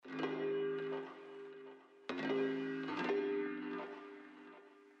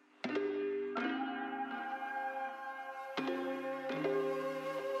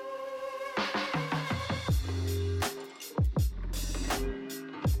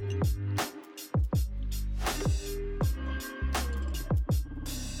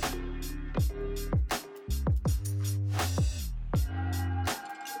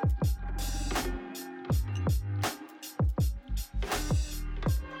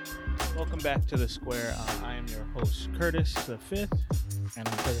Welcome back to the Square. I am your host, Curtis the Fifth. And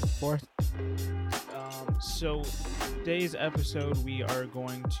I'm Curtis the Fourth. So today's episode, we are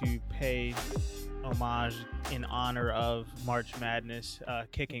going to pay homage in honor of March Madness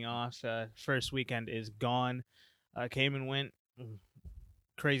kicking off. First weekend is gone. Came and went.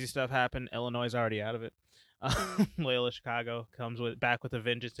 Crazy stuff happened. Illinois is already out of it. Loyola Chicago comes back with a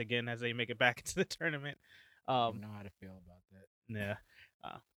vengeance again as they make it back into the tournament. I don't know how to feel about that. Yeah.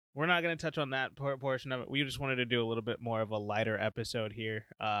 We're not going to touch on that portion of it. We just wanted to do a little bit more of a lighter episode here.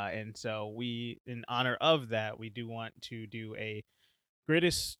 And so we, in honor of that, we do want to do a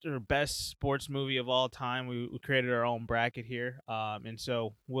greatest or best sports movie of all time. We created our own bracket here. And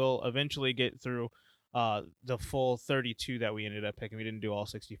so we'll eventually get through the full 32 that we ended up picking. We didn't do all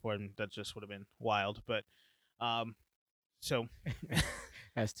 64, and that just would have been wild. But so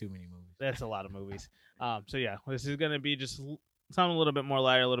That's too many movies. that's a lot of movies. So yeah, this is going to be just something a little bit more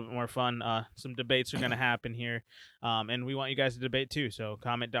lighter, a little bit more fun. Some debates are going to happen here, and we want you guys to debate too. So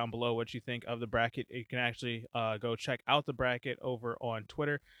comment down below what you think of the bracket. You can actually go check out the bracket over on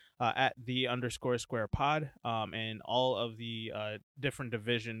Twitter at _square pod, and all of the different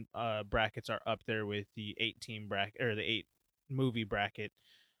division brackets are up there with the 8-team bracket or the 8-movie bracket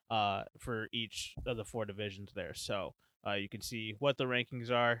for each of the 4 divisions there. So you can see what the rankings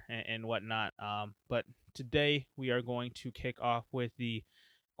are and whatnot. But today we are going to kick off with the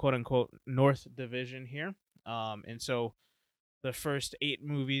quote-unquote North Division here. And so the first 8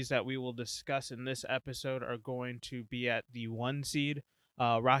 movies that we will discuss in this episode are going to be at the 1 seed,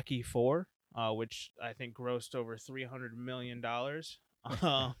 Rocky IV, which I think grossed over $300 million.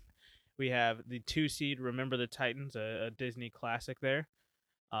 We have the 2 seed, Remember the Titans, a Disney classic there.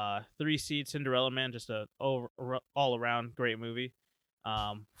 3 seed, Cinderella Man, just a all around great movie.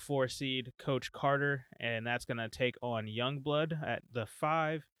 4 seed, Coach Carter, and that's gonna take on Youngblood at the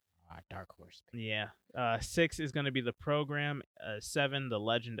 5. Dark Horse. Yeah. 6 is gonna be The Program. 7, The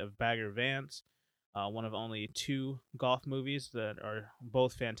Legend of Bagger Vance. One of only 2 golf movies that are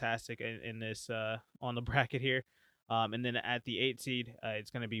both fantastic in this on the bracket here. And then at the 8 seed,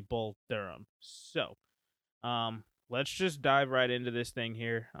 it's gonna be Bull Durham. So, let's just dive right into this thing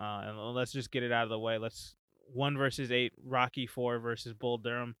here, and let's just get it out of the way. Let's 1 versus 8, Rocky IV versus Bull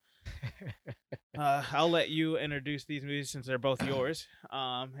Durham. I'll let you introduce these movies since they're both yours,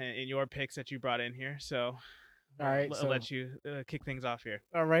 and your picks that you brought in here. So, All right, I'll let you kick things off here.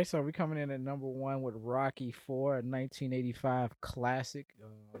 All right, so we're coming in at number 1 with Rocky IV, a 1985 classic.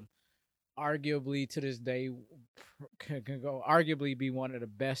 Arguably to this day can go arguably be one of the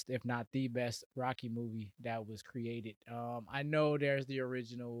best, if not the best, Rocky movie that was created. I know there's the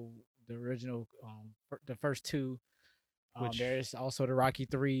original, the first 2. There's also the Rocky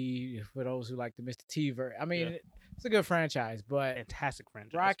III for those who like the Mr. T version. I mean, it's a good franchise, but Fantastic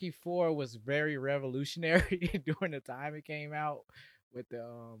franchise. Rocky IV was very revolutionary during the time it came out with the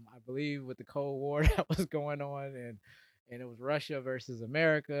I believe with the Cold War that was going on, and it was Russia versus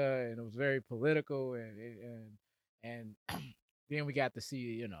America, and it was very political, and then we got to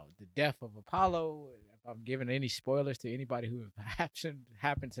see, the death of Apollo. If I'm giving any spoilers to anybody who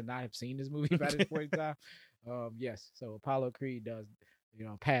happened to not have seen this movie by this point in time, yes. So Apollo Creed does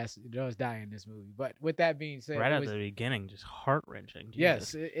die in this movie. But with that being said, right at the beginning, just heart-wrenching.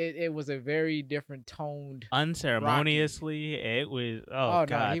 Yes, it was a very different toned, unceremoniously. Rocky. It was God.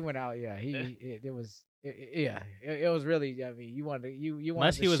 No, he went out. Yeah, it was. It was really. I mean, you wanted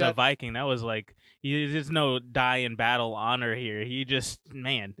unless he was a Viking, that was like there's no die in battle honor here. He just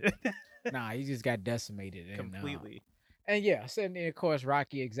nah, he just got decimated completely. And yes, and of course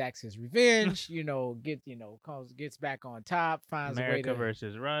Rocky exacts his revenge. Gets back on top, finds America a way to,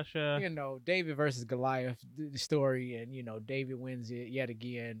 versus Russia. David versus Goliath, the story, and David wins it yet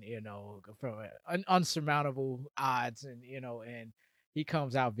again. From unsurmountable odds, and and he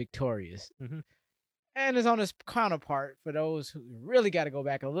comes out victorious. Mm-hmm. And is on his counterpart for those who really got to go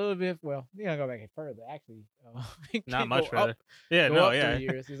back a little bit. Well, you gotta go back further, actually. Not much further.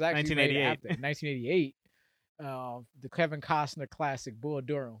 Years. It's actually 1988. 1988. The Kevin Costner classic Bull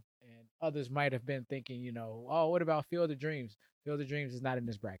Durham, and others might have been thinking, what about Field of Dreams? Field of Dreams is not in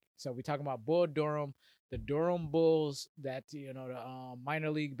this bracket. So we're talking about Bull Durham, the Durham Bulls, that the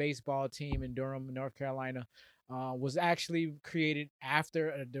minor league baseball team in Durham, North Carolina. Was actually created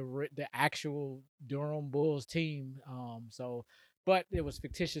after the actual Durham Bulls team. But it was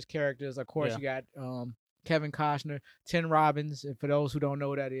fictitious characters. Of course, you got Kevin Costner, Tim Robbins, and for those who don't know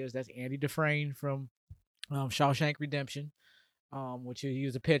what that is, that's Andy Dufresne from Shawshank Redemption, which he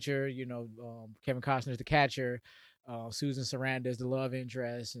was a pitcher. Kevin Costner's the catcher. Susan Sarandon's the love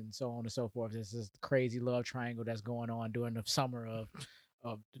interest, and so on and so forth. This is the crazy love triangle that's going on during the summer of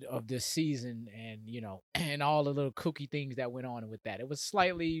of of this season, and and all the little kooky things that went on with that. It was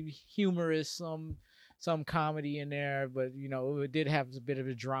slightly humorous, some comedy in there, but it did have a bit of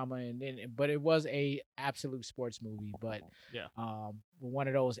a drama, but it was a absolute sports movie, but Yeah. one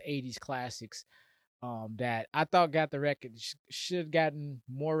of those 80s classics that I thought got the record should have gotten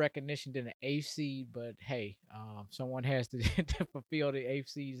more recognition than the eighth seed, but hey, someone has to, to fulfill the eighth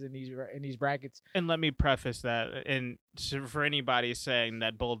seeds in these brackets. And let me preface that, and so for anybody saying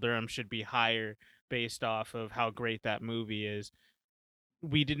that Bull Durham should be higher based off of how great that movie is,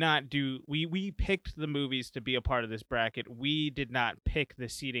 we did not do we picked the movies to be a part of this bracket. We did not pick the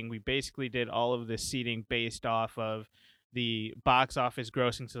seating. We basically did all of the seating based off of the box office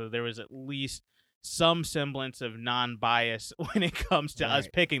grossing, so there was at least some semblance of non-bias when it comes to us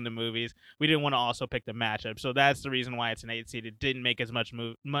Right. picking the movies. We didn't want to also pick the matchup, so that's the reason why it's an 8 seed. It didn't make as much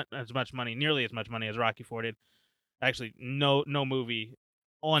as much money, nearly as much money as Rocky 4 did. Actually, no movie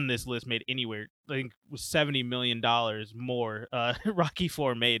on this list made anywhere. I think was $70 million more Rocky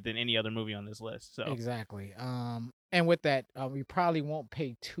 4 made than any other movie on this list. So Exactly. And with that, we probably won't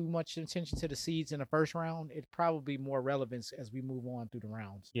pay too much attention to the seeds in the first round. It probably more relevance as we move on through the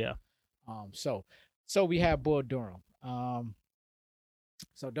rounds. yeah, So we have Bull Durham.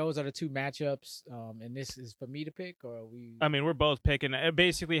 So those are the two matchups. And this is for me to pick, or we. I mean we're both picking.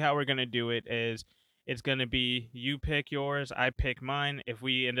 Basically, how we're gonna do it is it's gonna be you pick yours, I pick mine. If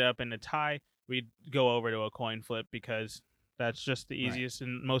we ended up in a tie, we'd go over to a coin flip because that's just the Right. easiest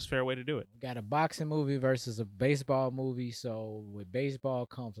and most fair way to do it. We got a boxing movie versus a baseball movie. So with baseball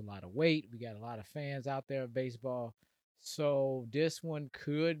comes a lot of weight. We got a lot of fans out there of baseball. So this one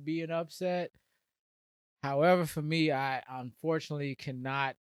could be an upset. However, for me, I unfortunately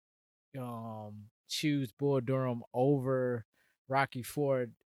cannot choose Bull Durham over Rocky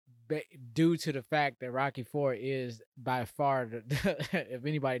Ford due to the fact that Rocky Ford is by far if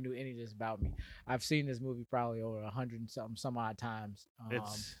anybody knew any of this about me, I've seen this movie probably over 100 and some odd times.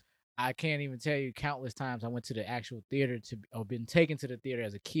 It's I can't even tell you countless times I went to the actual theater or been taken to the theater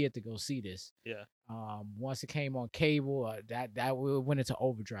as a kid to go see this. yeah. Once it came on cable, that went into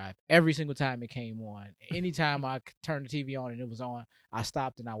overdrive every single time it came on. Anytime I turned the TV on and it was on, I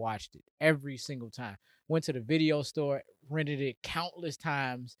stopped and I watched it every single time. Went to the video store, rented it countless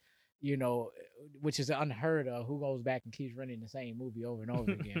times, which is unheard of. Who goes back and keeps renting the same movie over and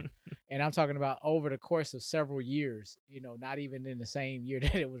over again? And I'm talking about over the course of several years, not even in the same year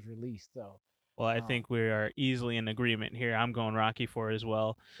that it was released. So, Well, I um, think we are easily in agreement here. I'm going Rocky 4 as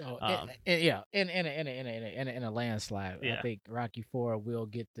well. so Um, yeah, in a landslide, I yeah, think Rocky Four will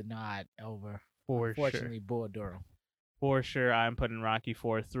get the nod over. for sure. Unfortunately, Bull Durham. For sure, I'm putting Rocky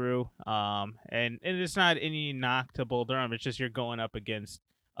 4 through. And it's not any knock to Bull Durham. It's just you're going up against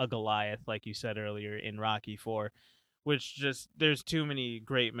a Goliath, like you said earlier in Rocky 4, which just there's too many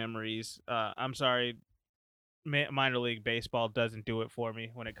great memories. I'm sorry, minor league baseball doesn't do it for me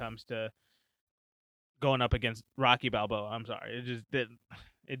when it comes to going up against Rocky Balboa. I'm sorry,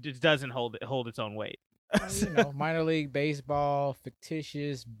 it just doesn't hold its own weight. Minor league baseball,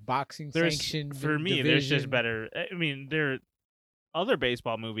 fictitious boxing There's sanctioned for me, there's just division. better. I mean, there other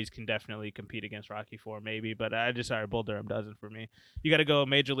baseball movies can definitely compete against Rocky 4, maybe, but I just sorry, Bull Durham doesn't for me. You got to go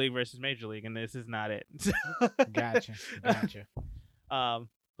Major League versus Major League, and this is not it. Gotcha. um,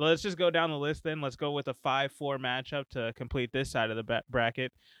 let's just go down the list then. Let's go with a 5-4 matchup to complete this side of the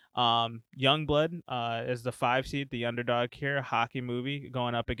bracket. Youngblood is the 5 seed, the underdog here, a hockey movie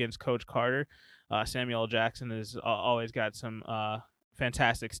going up against Coach Carter. Samuel L. Jackson has always got some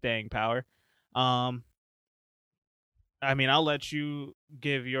fantastic staying power. Um, I mean, I'll let you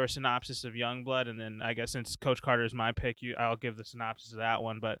give your synopsis of Youngblood, and then I guess since Coach Carter is my pick, I'll give the synopsis of that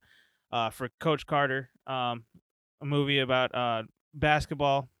one. But for Coach Carter, a movie about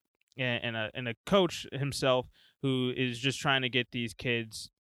basketball and a coach himself who is just trying to get these kids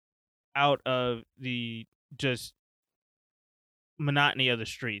out of the just monotony of the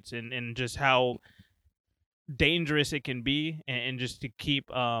streets and just how dangerous it can be, and just to keep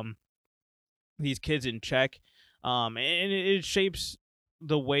these kids in check. And it shapes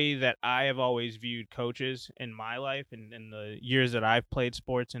the way that I have always viewed coaches in my life and in the years that I've played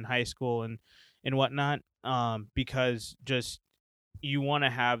sports in high school and whatnot. Because just you want to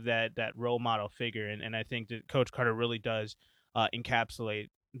have that role model figure, and I think that Coach Carter really does encapsulate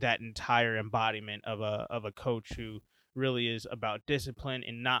that entire embodiment of a coach who really is about discipline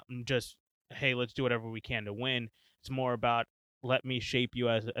and not just hey, let's do whatever we can to win. It's more about let me shape you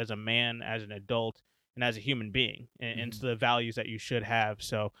as a man, as an adult, and as a human being, and Mhm. to the values that you should have.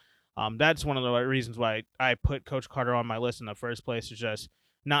 So that's one of the reasons why I put Coach Carter on my list in the first place. Is just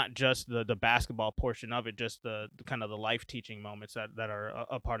not just the basketball portion of it, just the kind of the life teaching moments that are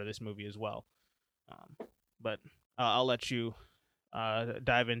a part of this movie as well. Um, but I'll let you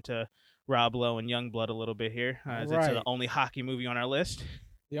dive into Rob Lowe and Youngblood a little bit here, All as it's the right. only hockey movie on our list.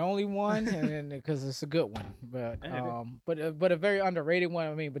 The only one, and then because it's a good one, It is. but a very underrated one.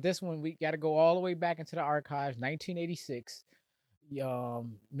 I mean, but this one we got to go all the way back into the archives, 1986.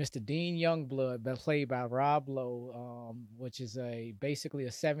 Mr. Dean Youngblood, been played by Rob Lowe, which is a basically a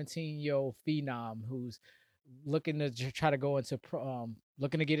 17-year-old phenom who's looking to try to go into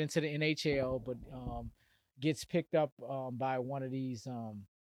looking to get into the NHL, but gets picked up by one of these,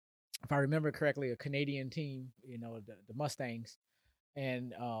 if I remember correctly, a Canadian team, the Mustangs,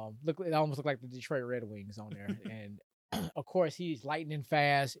 and it almost looked like the Detroit Red Wings on there, and of course he's lightning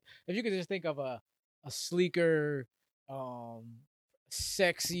fast. If you could just think of a sleeker, um,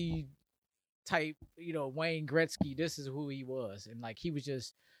 sexy type, Wayne Gretzky. This is who he was, and like he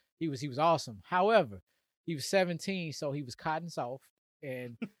was awesome. However, he was 17, so he was cotton soft,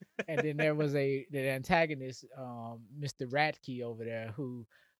 and then there was the antagonist, Mr. Ratke over there, who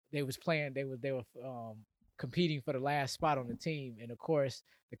they was playing. They were competing for the last spot on the team, and of course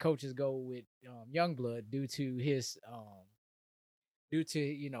the coaches go with Youngblood due to his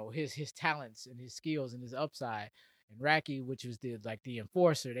talents and his skills and his upside. And Raki, which was the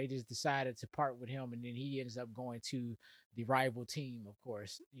enforcer, they just decided to part with him, and then he ends up going to the rival team, of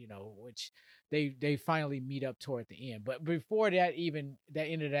course, which they finally meet up toward the end. But before that, even that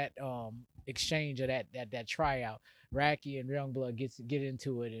end of that exchange of that tryout, Raki and Youngblood get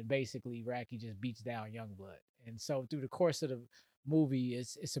into it, and basically Raki just beats down Youngblood. And so through the course of the movie,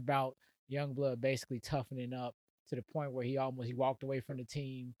 it's about Youngblood basically toughening up to the point where he walked away from the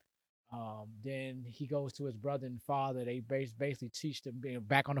team. Then he goes to his brother and father. They basically teach them being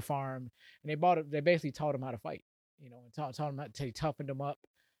back on the farm, and they basically taught him how to fight, and taught him how to toughen them up.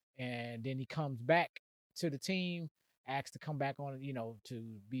 And then he comes back to the team, asks to come back on, to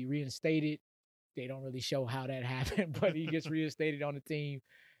be reinstated. They don't really show how that happened, but he gets reinstated on the team,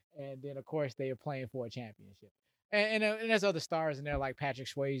 and then of course they are playing for a championship. And there's other stars in there like Patrick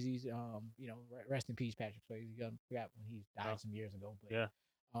Swayze's, rest in peace, Patrick Swayze. I forgot when he Oh, died some years ago, yeah.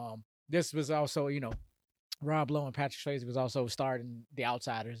 but this was also, Rob Lowe and Patrick Swayze was also starred in The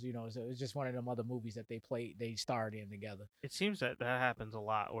Outsiders, so it's just one of them other movies that they starred in together. It seems that happens a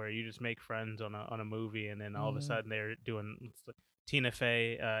lot where you just make friends on a movie, and then all of a Hmm. sudden they're doing Tina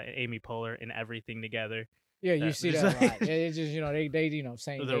Fey, Amy Poehler, and everything together. Yeah, you That see just that a lot. like It's just they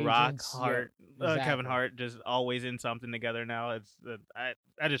same The Rock, agents. Yep, Hart, Kevin exactly. Hart, just always in something together now.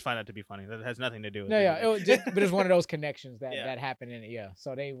 I just find that to be funny. That has nothing to do with No, the yeah, movie. but it's one of those connections that Yeah. that happened in it. Yeah,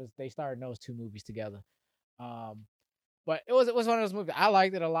 so they started those two movies together. Um, But it was one of those movies. I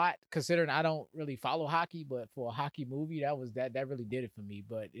liked it a lot, considering I don't really follow hockey, but for a hockey movie, that really did it for me.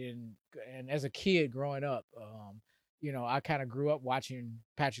 But and as a kid growing up, I kind of grew up watching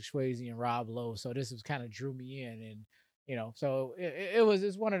Patrick Swayze and Rob Lowe, so this was kind of drew me in, and so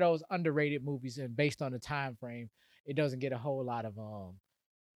it's one of those underrated movies, and based on the time frame, it doesn't get a whole lot of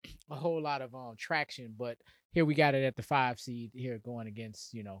traction, but here we got it at the 5 seed here going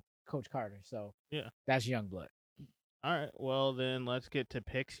against Coach Carter, so Yeah. that's Youngblood. All right. Well, then let's get to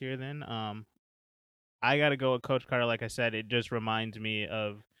picks here. Then, I got to go with Coach Carter. Like I said, it just reminds me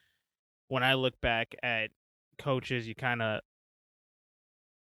of when I look back at coaches. You kind of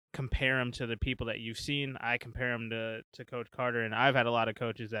compare them to the people that you've seen. I compare them to Coach Carter, and I've had a lot of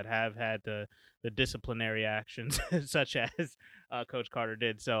coaches that have had the disciplinary actions such as Coach Carter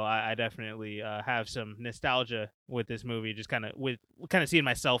did. So I definitely have some nostalgia with this movie, just kind of seeing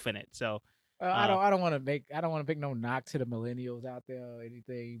myself in it. So I uh, don't. I don't want to make no knock to the millennials out there or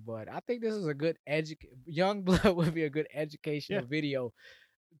anything, but I think this is a good Young Blood would be a good yeah. educational video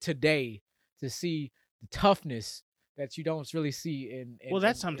today to see the toughness that you don't really see in in Well,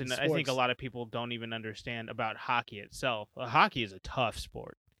 that's in, in something that I think a sports. lot of people don't even understand about hockey itself. Hockey is a tough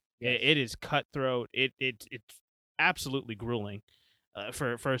sport. It Yes. is cutthroat. It's absolutely grueling.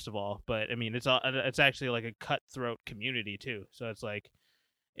 For first of all, but I mean, it's actually like a cutthroat community too. So it's like,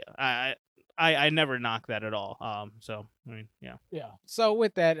 yeah, I never knock that at all. So I mean, yeah, Yeah. So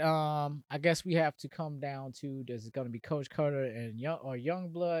with that, I guess we have to come down to, does it going to be Coach Carter and Young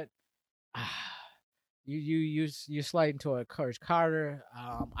Blood? You slide into a Coach Carter.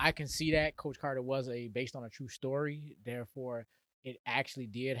 I can see that Coach Carter was based on a true story. Therefore, it actually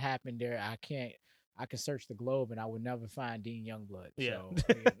did happen there. I can search the globe and I would never find Dean Youngblood. yeah, So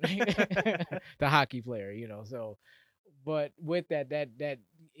the hockey player, So, but with that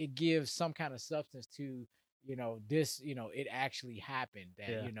it gives some kind of substance to this. It actually happened that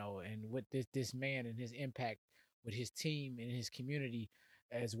yeah, and with this man and his impact with his team and his community,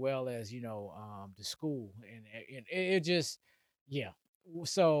 as well as the school, and it just yeah.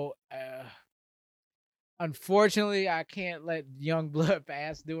 So unfortunately, I can't let young blood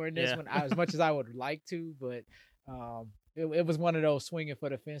pass during this Yeah. one as much as I would like to, but it was one of those swinging for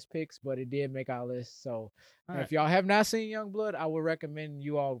the fence picks, but it did make our list. So All right. if y'all have not seen Young Blood, I would recommend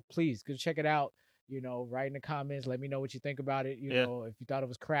you all please go check it out. Write in the comments. Let me know what you think about it. Yeah. If you thought it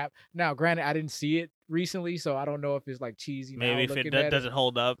was crap. Now, granted, I didn't see it recently, so I don't know if it's like cheesy now Maybe if it looking at it. doesn't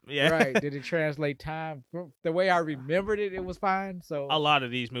hold up. Yeah. Right? Did it translate time the way I remembered it? It was fine. A So lot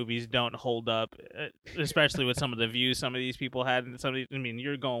of these movies don't hold up, especially with some of the views some of these people had. And some of these, I mean,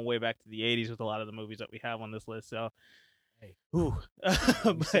 you're going way back to the '80s with a lot of the movies that we have on this list. So, hey, ooh.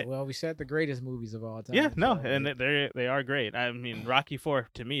 we said the greatest movies of all time. Yeah, no, so, and they are great. I mean, Rocky 4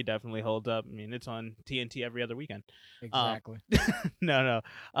 to me definitely holds up. I mean, it's on TNT every other weekend. exactly. No.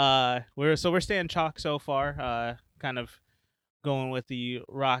 We're staying chalk so far. Kind of going with the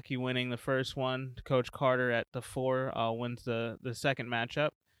Rocky winning the first one. Coach Carter at the 4 wins the second matchup.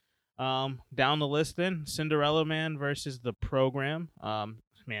 Down the list then, Cinderella Man versus The Program.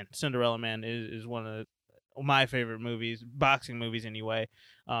 Man, Cinderella Man is one of my favorite movies, boxing movies anyway,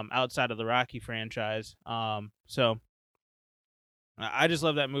 outside of the Rocky franchise. So I just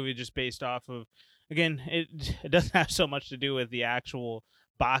love that movie just based off of, again, it doesn't have so much to do with the actual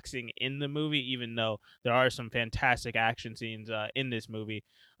boxing in the movie, even though there are some fantastic action scenes in this movie.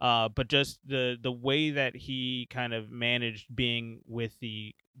 But just the way that he kind of managed being with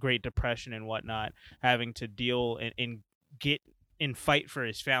the Great Depression and whatnot, having to deal and get in fight for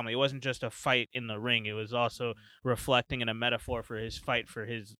his family. It wasn't just a fight in the ring. It was also reflecting in a metaphor for his fight for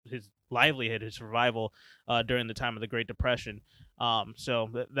his livelihood, his survival during the time of the Great Depression. So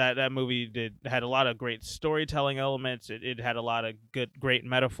that movie had a lot of great storytelling elements. It had a lot of great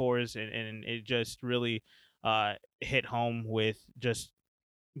metaphors, and it just really hit home with just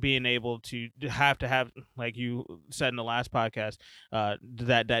being able to have, like you said in the last podcast,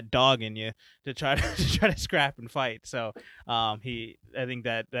 that dog in you to try to to try to scrap and fight. So I think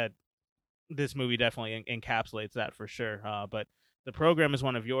that this movie definitely encapsulates that for sure. But The Program is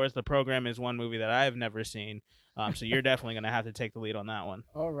one of yours. The Program is one movie that I've never seen. So you're definitely going to have to take the lead on that one.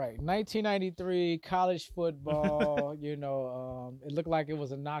 All right, 1993 college football. It looked like it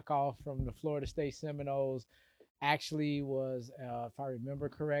was a knockoff from the Florida State Seminoles. Actually, was if I remember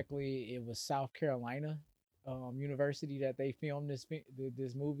correctly, it was South Carolina University that they filmed this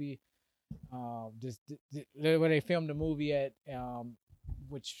movie. Where they filmed the movie at,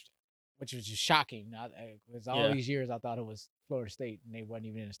 which which was just shocking. Because all Yeah. these years I thought it was Florida State, and they wasn't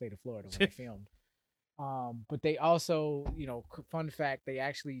even in the state of Florida when they filmed. But they also, fun fact, they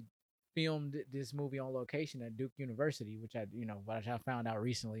actually filmed this movie on location at Duke University, which I found out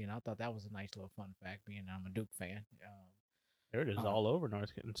recently, and I thought that was a nice little fun fact, being I'm a Duke fan. There it is, Uh, all over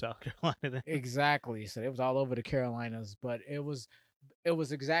North and South Carolina. Then. exactly. So it was all over the Carolinas, but it was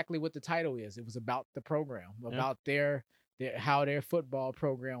exactly what the title is. It was about the program, Yeah. about their how their football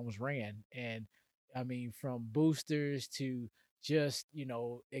program was ran, and I mean, from boosters to just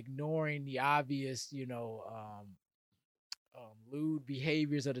ignoring the obvious lewd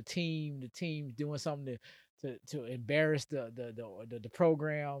behaviors of the team doing something to embarrass the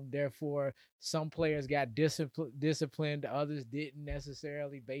program. Therefore, some players got disciplined, others didn't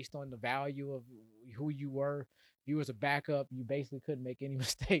necessarily, based on the value of who you were. If you was a backup, you basically couldn't make any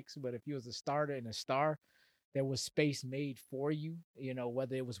mistakes. But if you was a starter and a star, there was space made for you.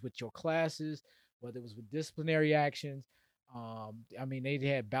 Whether it was with your classes, whether it was with disciplinary actions. I mean, they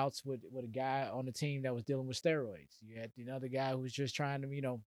had bouts with a guy on the team that was dealing with steroids. You had another guy who was just trying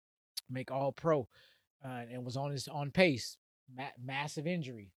to, make all pro, and was on pace. Massive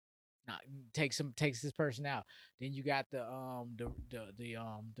injury, not takes this person out. Then you got the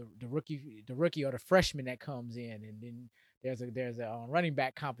rookie or the freshman that comes in, and then there's a running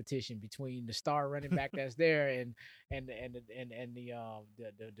back competition between the star running back that's there and the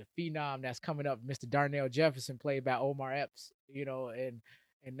phenom that's coming up, Mr. Darnell Jefferson, played by Omar Epps, and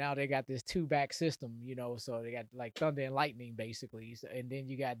now they got this two back system, so they got like thunder and lightning basically. So, and then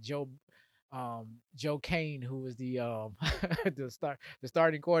you got Joe Kane, who was the the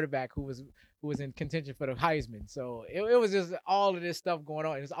starting quarterback, who was in contention for the Heisman. So it was just all of this stuff going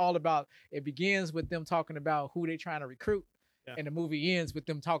on. It's all about, it begins with them talking about who they're trying to recruit. Yeah. And the movie ends with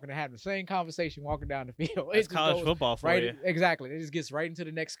them talking and having the same conversation walking down the field. It's college football for right, you. exactly. It just gets right into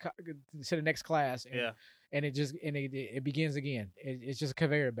the next class. And, Yeah. and it begins again. It's just a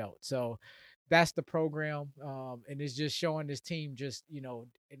conveyor belt. So that's the program, and it's just showing this team just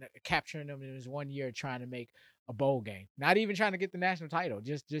capturing them in this 1 year trying to make a bowl game, not even trying to get the national title,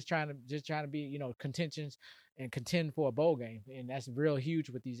 just trying to be contentions and contend for a bowl game, and that's real huge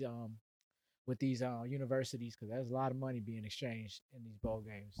with these universities because there's a lot of money being exchanged in these bowl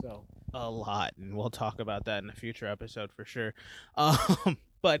games. So A lot, and we'll talk about that in a future episode for sure.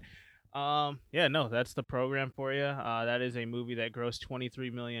 But yeah, no, that's the program for you. That is a movie that grossed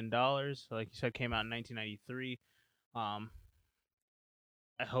 $23 million. Like you said, came out in 1993. Um,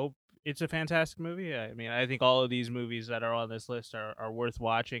 I hope it's a fantastic movie. I mean, I think all of these movies that are on this list are worth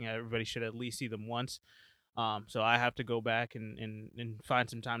watching. Everybody should at least see them once. So I have to go back and find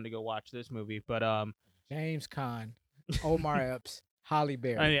some time to go watch this movie. But James Caan, Omar Epps, Holly I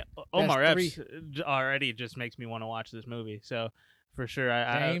Berry. mean, That's Omar three. Epps already just makes me want to watch this movie. So for sure,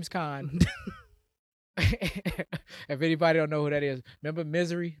 I James Caan. If anybody don't know who that is, remember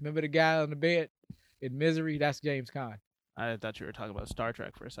Misery? Remember the guy on the bed in Misery? That's James Caan. I thought you were talking about Star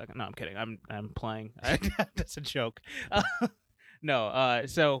Trek for a second. No, I'm kidding. I'm playing. That's a joke. No.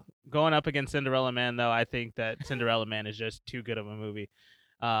 So going up against Cinderella Man, though, I think that Cinderella Man is just too good of a movie.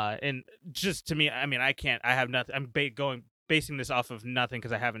 And just to me, I mean, I can't. I have nothing. I'm basing this off of nothing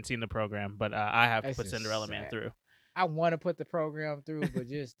because I haven't seen the program, but I have to put Cinderella Man through. I want to put the program through, but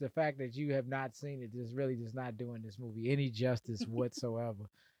just the fact that you have not seen it just really just not doing this movie any justice whatsoever.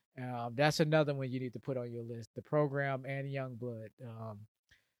 That's another one you need to put on your list: the program and Youngblood.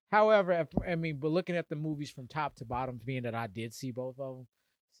 However, I mean, but looking at the movies from top to bottom, being that I did see both of them,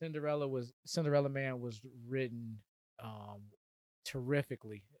 Cinderella Man was written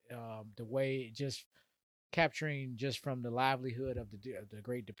terrifically. The way just capturing just from the livelihood of the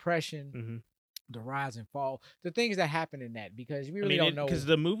Great Depression, Mm-hmm. the rise and fall, the things that happen in that, because we I really mean, don't know. because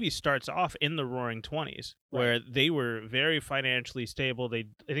the movie starts off in the Roaring '20s, where Right. they were very financially stable. I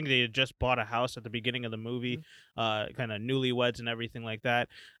think they had just bought a house at the beginning of the movie, kind of newlyweds and everything like that.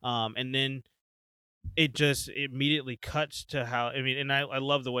 And then it just immediately cuts to how, I mean, and I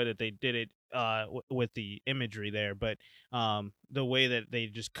love the way that they did it with the imagery there, but the way that they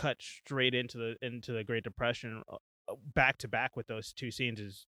just cut straight into the Great Depression back to back with those two scenes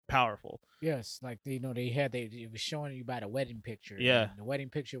is powerful. Yes, like it was showing you by the wedding picture. Yeah. And the wedding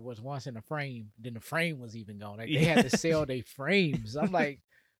picture was once in a frame, then the frame was even gone. Like they Yeah. had to sell their frames. I'm like,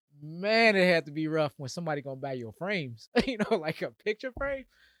 man, it had to be rough when somebody gonna buy your frames. Like a picture frame,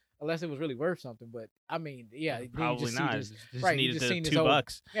 unless it was really worth something. But I mean, yeah, then you Probably just see not. this, Just right? You needed just seen this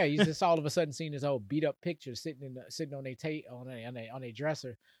 $2. yeah, you just all of a sudden seen this old beat up picture sitting on on a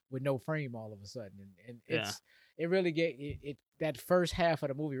dresser with no frame all of a sudden, and Yeah. it really it that first half of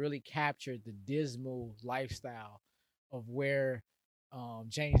the movie really captured the dismal lifestyle of where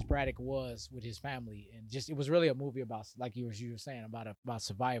James Braddock was with his family, and just it was really a movie about, like you were saying, about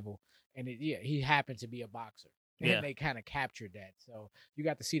survival, and he happened to be a boxer, and Yeah. they kind of captured that, so you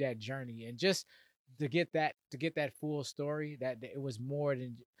got to see that journey, and just to get that full story, that it was more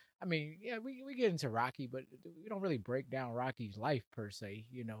than. I mean, yeah, we get into Rocky, but we don't really break down Rocky's life per se.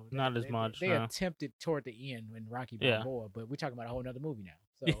 Not as much, They no. attempted toward the end when Rocky Yeah. Balboa, but we're talking about a whole nother movie now.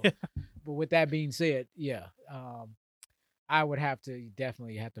 So, Yeah. but with that being said, yeah, I would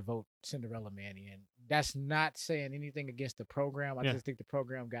definitely have to vote Cinderella Man in. That's not saying anything against the program. I Yeah. just think the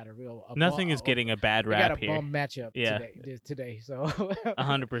program got Nothing is getting a bad they got rap a here. bum matchup Yeah. today. So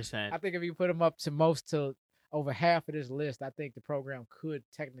 100%. I think if you put them up to over half of this list, I think the program could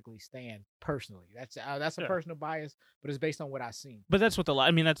technically stand personally. That's a Sure. personal bias, but it's based on what I've seen. But that's what I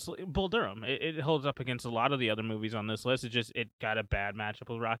mean, that's Bull Durham. It holds up against a lot of the other movies on this list. It got a bad matchup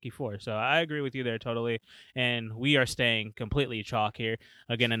with Rocky 4. So I agree with you there totally. And we are staying completely chalk here.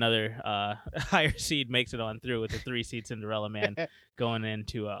 Again, another higher seed makes it on through with the 3-seed Cinderella Man going in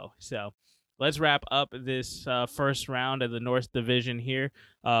 2-0. So let's wrap up this first round of the North Division here.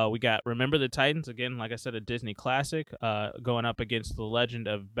 We got Remember the Titans, again, like I said, a Disney classic, going up against The Legend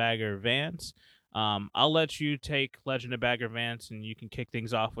of Bagger Vance. I'll let you take Legend of Bagger Vance, and you can kick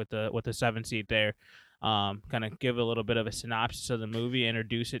things off with the 7-seed there. Kind of give a little bit of a synopsis of the movie,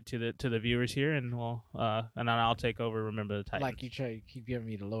 introduce it to the viewers here, and and then I'll take over. Remember the Titans. Like you keep giving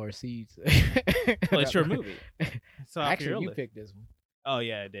me the lower seeds. Well, it's your movie. So actually, you picked this one. Oh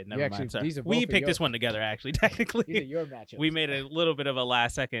yeah, I did. Never mind. Sorry. These are We both of picked your- this one together, actually. Technically, These are your matchups. we made a little bit of a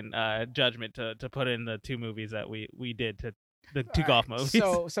last second judgment to put in the two movies that we did to the two golf movies.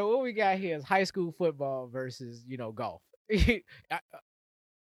 So what we got here is high school football versus golf.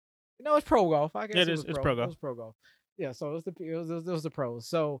 It's pro golf. I guess It it is- was it's pro. pro It golf. was pro golf. Yeah, so it was the pros.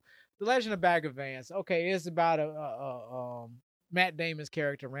 So the Legend of Bagger Vance. Okay, it's about a Matt Damon's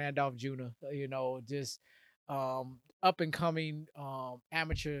character Randolph Jr. Just up and coming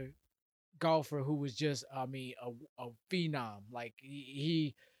amateur golfer who was just, I mean, a phenom. Like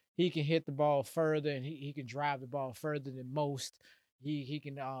he can hit the ball further, and he can drive the ball further than most. He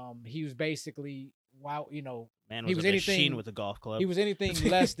can he was basically, wow, Man he was a was machine anything with a golf he club. was anything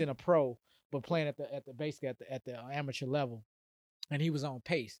less than a pro, but playing at the basically at the amateur level, and he was on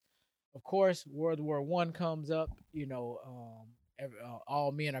pace. Of course, World War I comes up.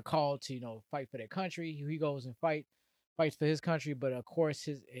 All men are called to fight for their country. He goes and fights for his country, but of course,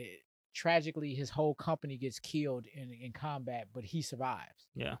 tragically his whole company gets killed in combat, but he survives.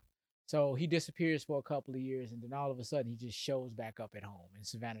 Yeah. So he disappears for a couple of years, and then all of a sudden he just shows back up at home in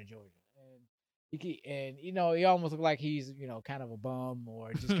Savannah, Georgia. And he almost looked like he's kind of a bum,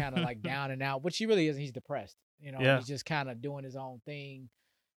 or just kind of like down and out, which he really isn't. He's depressed. Yeah. He's just kind of doing his own thing.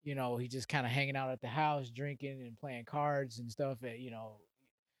 He's just kind of hanging out at the house, drinking and playing cards and stuff.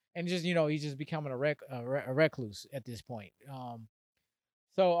 And just he's just becoming a recluse at this point.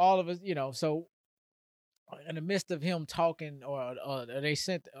 So all of us, so in the midst of him talking, or they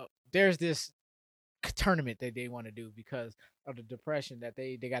sent, there's this tournament that they want to do because of the depression, that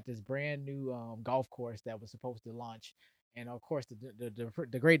they got this brand new golf course that was supposed to launch, and of course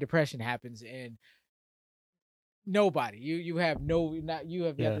the Great Depression happens, and nobody, you have no, not you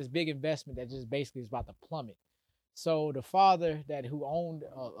have got Yeah. this big investment that just basically is about to plummet. So the father who owned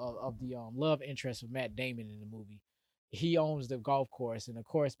of the love interest of Matt Damon in the movie, he owns the golf course, and of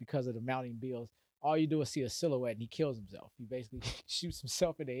course, because of the mounting bills, all you do is see a silhouette, and he kills himself. He basically shoots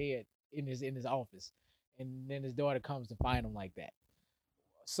himself in the head in his office, and then his daughter comes to find him like that.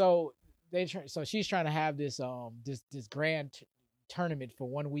 So so she's trying to have this grand tournament for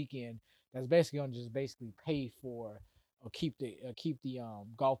one weekend that's basically going to just basically pay for, or keep the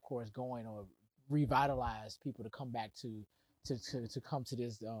golf course going, or revitalize people to come back to come to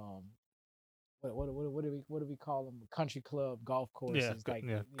this what do we call them, country club golf Yeah. courses, like,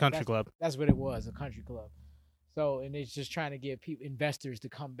 Yeah. Country that's club. that's what it was, a country club. So, and it's just trying to get people, investors, to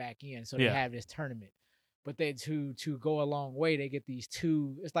come back in, so they Yeah. have this tournament. But they, to go a long way, they get these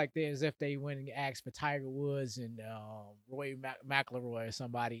two. It's like they, as if they went and asked for Tiger Woods and Roy McIlroy or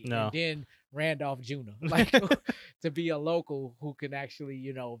somebody, No. and then Randolph Jr. like to be a local who can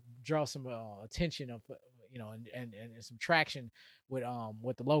actually draw some attention of and some traction with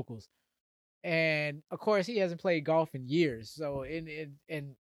the locals. And of course, he hasn't played golf in years. So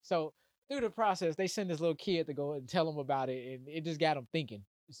so through the process, they send this little kid to go and tell him about it, and it just got him thinking.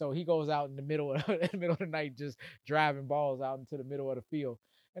 So he goes out in the middle of in the middle of the night, just driving balls out into the middle of the field.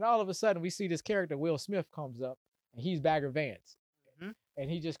 And all of a sudden, we see this character, Will Smith, comes up, and he's Bagger Vance, Mhm. and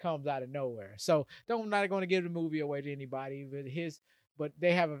he just comes out of nowhere. So I'm not going to give the movie away to anybody, but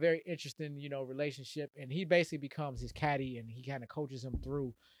they have a very interesting, relationship, and he basically becomes his caddy, and he kind of coaches him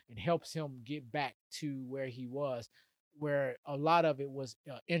through and helps him get back to where he was, where a lot of it was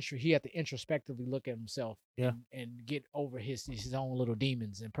he had to introspectively look at himself, Yeah. and get over his own little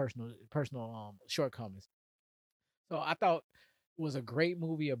demons and personal shortcomings. So I thought it was a great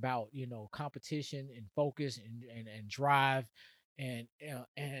movie about competition and focus and drive, and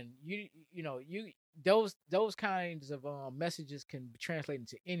you those kinds of messages can translate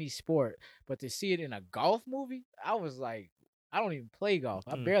into any sport, but to see it in a golf movie, I was like, I don't even play golf.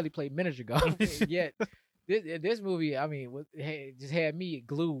 I barely play miniature golf. Yet this movie, I mean, just had me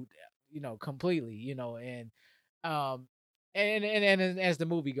glued, completely, um, and as the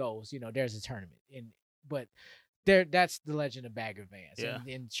movie goes, there's a tournament, but that's the legend of Bagger Vance, Yeah.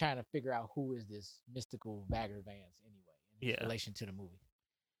 and trying to figure out who is this mystical Bagger Vance anyway, in Yeah. relation to the movie.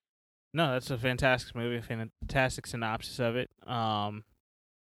 No, that's a fantastic movie, fantastic synopsis of it.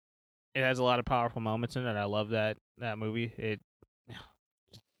 It has a lot of powerful moments in it. I love that movie. It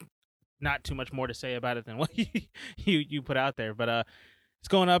not too much more to say about it than what you put out there, but it's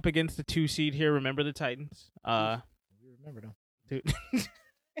going up against the 2 seed here. Remember the Titans. We remember them. Dude.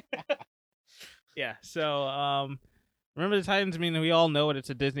 Yeah. So remember the Titans. I mean, we all know it. It's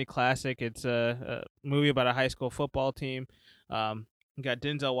a Disney classic. It's a movie about a high school football team. You got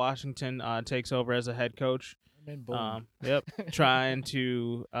Denzel Washington takes over as a head coach. Yep, trying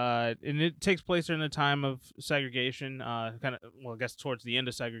to and it takes place during the time of segregation, kind of, well, I guess towards the end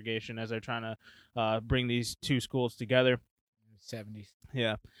of segregation, as they're trying to bring these two schools together. 70s.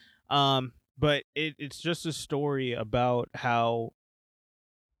 Yeah. But it's just a story about how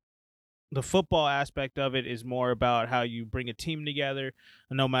the football aspect of it is more about how you bring a team together,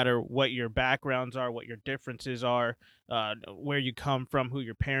 no matter what your backgrounds are, what your differences are, where you come from, who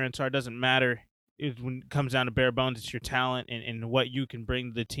your parents are. It doesn't matter. When it comes down to bare bones, it's your talent and what you can bring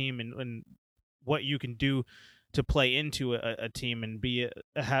to the team, and what you can do to play into a team, and be it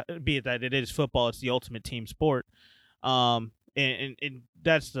that it is football. It's the ultimate team sport. And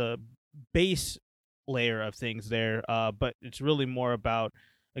that's the base layer of things there, but it's really more about,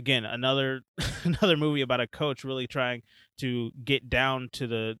 again, another another movie about a coach really trying to get down to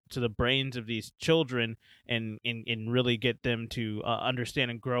the brains of these children, and really get them to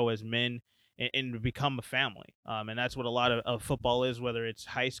understand and grow as men, and to become a family. And that's what a lot of football is, whether it's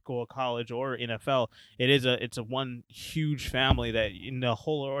high school, college, or NFL. It's a one huge family that the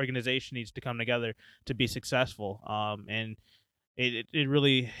whole organization needs to come together to be successful. And it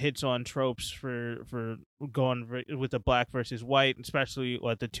really hits on tropes for going with the black versus white, especially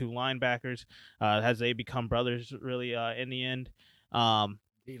with the two linebackers, as they become brothers really in the end.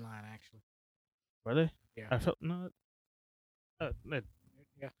 D-line, actually. Were they? Yeah. I felt no.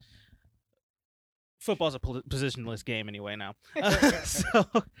 Yeah. Football's a positionless game anyway now. So,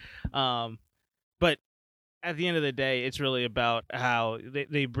 but at the end of the day, it's really about how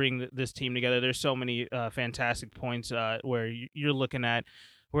they bring this team together. There's so many fantastic points where you're looking at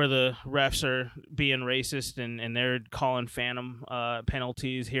where the refs are being racist, and they're calling phantom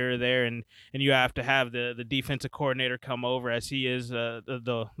penalties here or there, and you have to have the defensive coordinator come over, as he is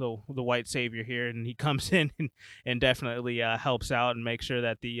the white savior here, and he comes in and definitely helps out and makes sure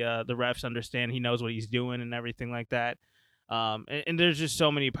that the refs understand he knows what he's doing and everything like that. And there's just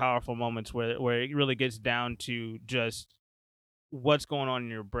so many powerful moments where it really gets down to just what's going on in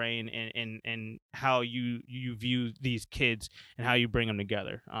your brain, and how you view these kids and how you bring them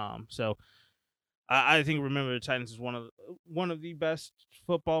together. So I think Remember the Titans is one of the best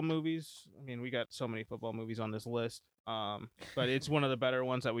football movies. I mean, we got so many football movies on this list, but it's one of the better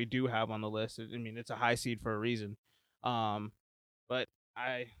ones that we do have on the list. I mean, it's a high seed for a reason. But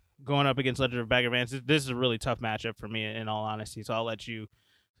I going up against Legend of Bagger Vance, this is a really tough matchup for me, in all honesty. So I'll let you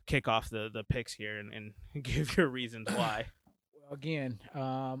kick off the picks here, and give your reasons why. Again,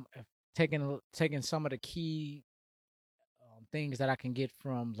 taking some of the key things that I can get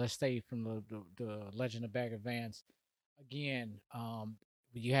from, let's say, from the Legend of Bagger Vance. Again,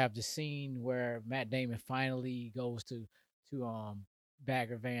 you have the scene where Matt Damon finally goes to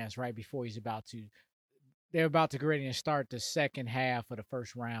Bagger Vance right before they're about to get ready and start the second half of the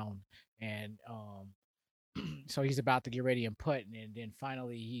first round, and so he's about to get ready and put, and then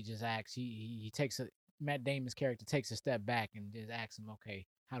finally he just asks, he takes Matt Damon's character takes a step back and just asks him, okay,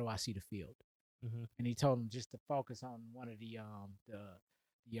 how do I see the field? Mm-hmm. And he told him just to focus on one of the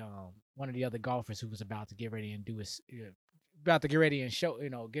one of the other golfers who was about to get ready and about to get ready and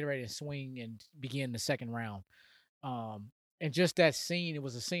get ready to swing and begin the second round. And just that scene, it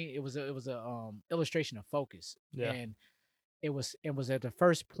was a illustration of focus. Yeah. And it was at the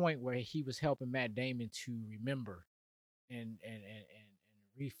first point where he was helping Matt Damon to remember and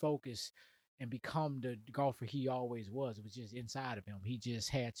refocus and become the golfer he always was. It was just inside of him. He just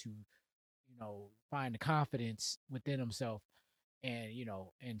had to, find the confidence within himself, and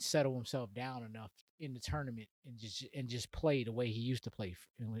and settle himself down enough in the tournament, and just play the way he used to play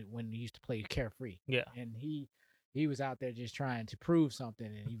when he used to play carefree. Yeah. And he was out there just trying to prove something,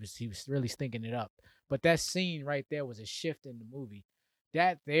 and he was really stinking it up. But that scene right there was a shift in the movie.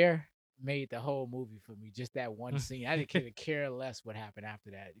 That there made the whole movie for me. Just that one scene. I didn't care less what happened after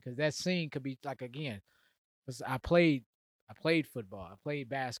that, because that scene could be like, again, because I played football, I played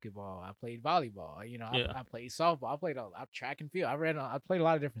basketball, I played volleyball. Yeah. I played softball, I played track and field. I played a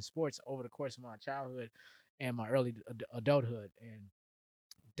lot of different sports over the course of my childhood and my early adulthood, and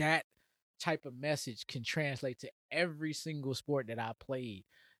that type of message can translate to every single sport that I played.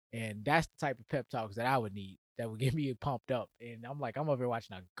 And that's the type of pep talks that I would need, that would get me pumped up. And I'm like, I'm over here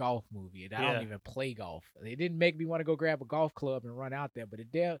watching a golf movie, and I don't even play golf. It didn't make me want to go grab a golf club and run out there, but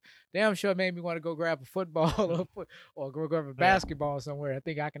it damn sure made me want to go grab a football or go grab a basketball somewhere. I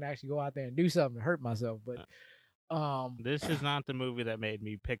think I can actually go out there and do something to hurt myself. But this is not the movie that made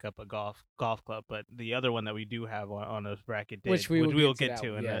me pick up a golf club, but the other one that we do have on a bracket did, which we will get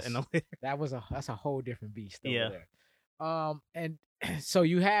to in a later. That's a whole different beast over Yeah. there. And so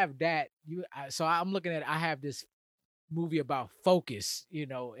you have that. So I'm looking at, I have this movie about focus,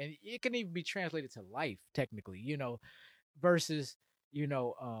 and it can even be translated to life technically, versus,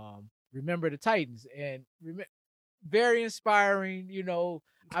 Remember the Titans, and very inspiring.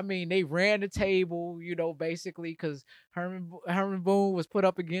 I mean, they ran the table, basically, because Herman Boone was put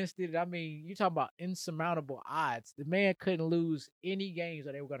up against it. I mean, you talk about insurmountable odds. The man couldn't lose any games,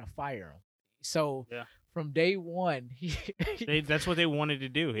 or they were going to fire him. So Yeah. from day one, that's what they wanted to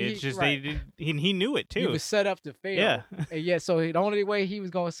do. It's just right. they did. He knew it too. He was set up to fail. Yeah. And yeah, so the only way he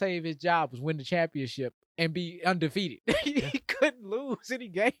was going to save his job was win the championship and be undefeated. He couldn't lose any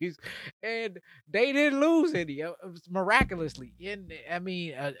games, and they didn't lose any. It was miraculously. An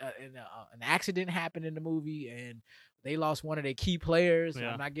accident happened in the movie, and they lost one of their key players.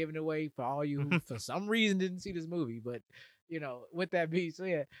 Yeah. I'm not giving it away for all you who for some reason didn't see this movie, but with that being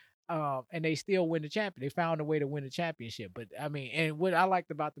said, and they still win the champion. They found a way to win the championship. But I mean, and what I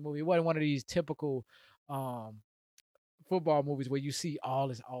liked about the movie, it wasn't one of these typical football movies where you see all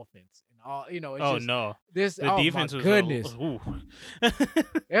this offense and all. It's no, this. the defense my was goodness.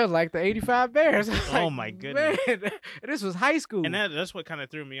 It was like the '85 Bears. Oh my goodness, man, this was high school, and that's what kind of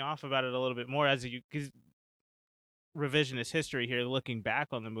threw me off about it a little bit more because revisionist history here, looking back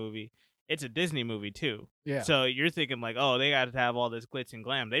on the movie. It's a Disney movie too. Yeah. So you're thinking like, oh, they got to have all this glitz and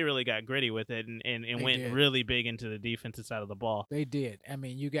glam. They really got gritty with it and went really big into the defensive side of the ball. They did. I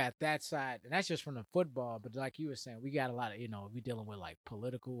mean, you got that side, and that's just from the football. But like you were saying, we got a lot of, we dealing with like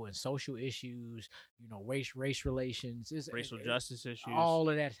political and social issues, race relations, racial justice issues. All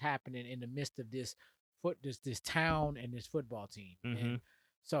of that's happening in the midst of this town and this football team. Mm-hmm. And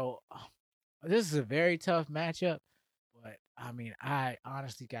so this is a very tough matchup. But I mean, I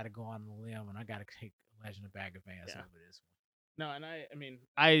honestly got to go on the limb, and I got to take Legend of Bagger Vance over this one. No, and I mean,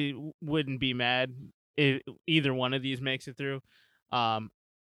 I wouldn't be mad if either one of these makes it through.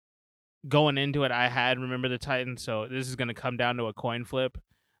 Going into it, I had Remember the Titans, so this is going to come down to a coin flip,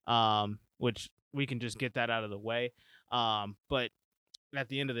 which we can just get that out of the way. But at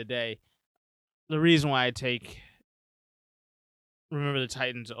the end of the day, the reason why I take Remember the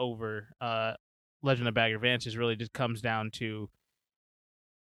Titans over Legend of Bagger Vance really just comes down to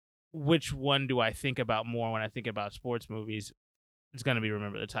which one do I think about more when I think about sports movies. It's going to be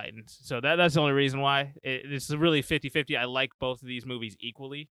Remember the Titans. So that's the only reason why. It's really 50-50. I like both of these movies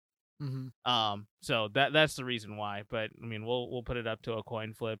equally. Mm-hmm. So that's the reason why. But I mean, we'll put it up to a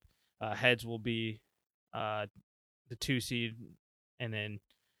coin flip. Heads will be the 2 seed, and then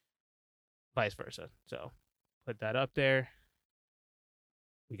vice versa. So put that up there.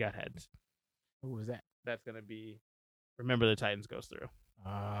 We got heads. Who was that? That's going to be Remember the Titans goes through.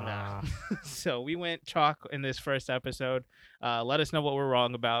 So we went chalk in this first episode. Let us know what we're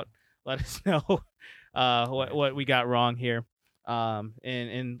wrong about. Let us know what we got wrong here.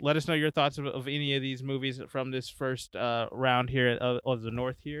 And let us know your thoughts of any of these movies from this first round here of the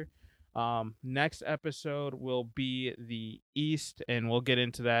North here. Next episode will be the East, and we'll get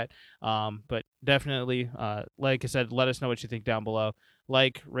into that. But definitely, like I said, let us know what you think down below.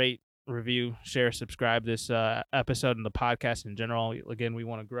 Like, rate, review, share, subscribe this episode and the podcast in general. Again, we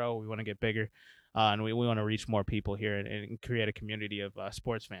want to grow, we want to get bigger, and we want to reach more people here and create a community of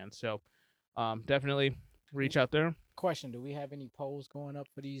sports fans. So definitely reach out there. Question, do we have any polls going up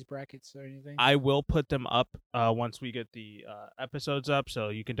for these brackets or anything? I will put them up once we get the episodes up, so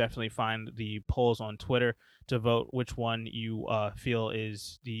you can definitely find the polls on Twitter to vote which one you feel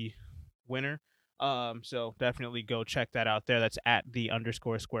is the winner. So definitely go check that out there. That's at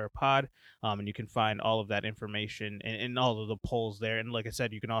 @_square pod. And you can find all of that information and all of the polls there. And like I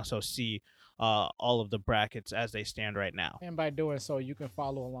said, you can also see all of the brackets as they stand right now. And by doing so, you can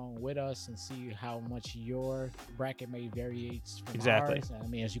follow along with us and see how much your bracket may vary from ours. I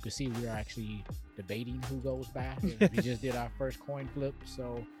mean, as you can see, we are actually debating who goes back. We just did our first coin flip,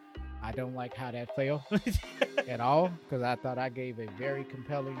 so I don't like how that fell at all, because I thought I gave a very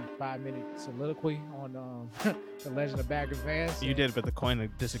compelling 5-minute soliloquy on The Legend of Bagger Vance. You did, but the coin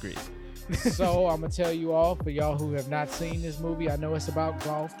disagrees. So I'm going to tell you all, for y'all who have not seen this movie, I know it's about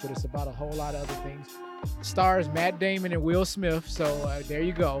golf, but it's about a whole lot of other things. Stars Matt Damon and Will Smith, so there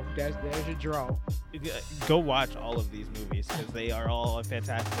you go. There's your draw. Go watch all of these movies, because they are all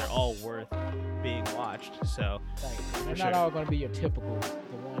fantastic. They're all worth being watched. So right. They're not all going to be your typical,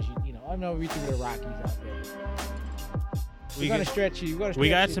 the ones you know. I know we threw the Rockies out there. We're going to stretch you. We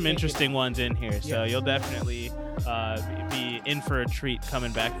got some interesting ones in here, so you'll definitely be in for a treat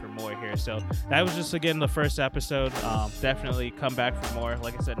coming back for more here. So that was just, again, the first episode. Definitely come back for more.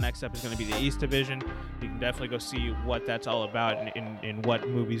 Like I said, next up is going to be the East Division. You can definitely go see what that's all about and what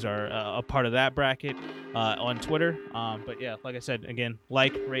movies are a part of that bracket on Twitter. But yeah, like I said, again,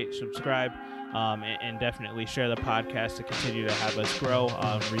 like, rate, subscribe, and definitely share the podcast to continue to have us grow,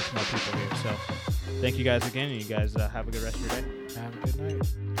 reach more people here. So thank you guys again, and you guys have a good rest of your day. Have a good night.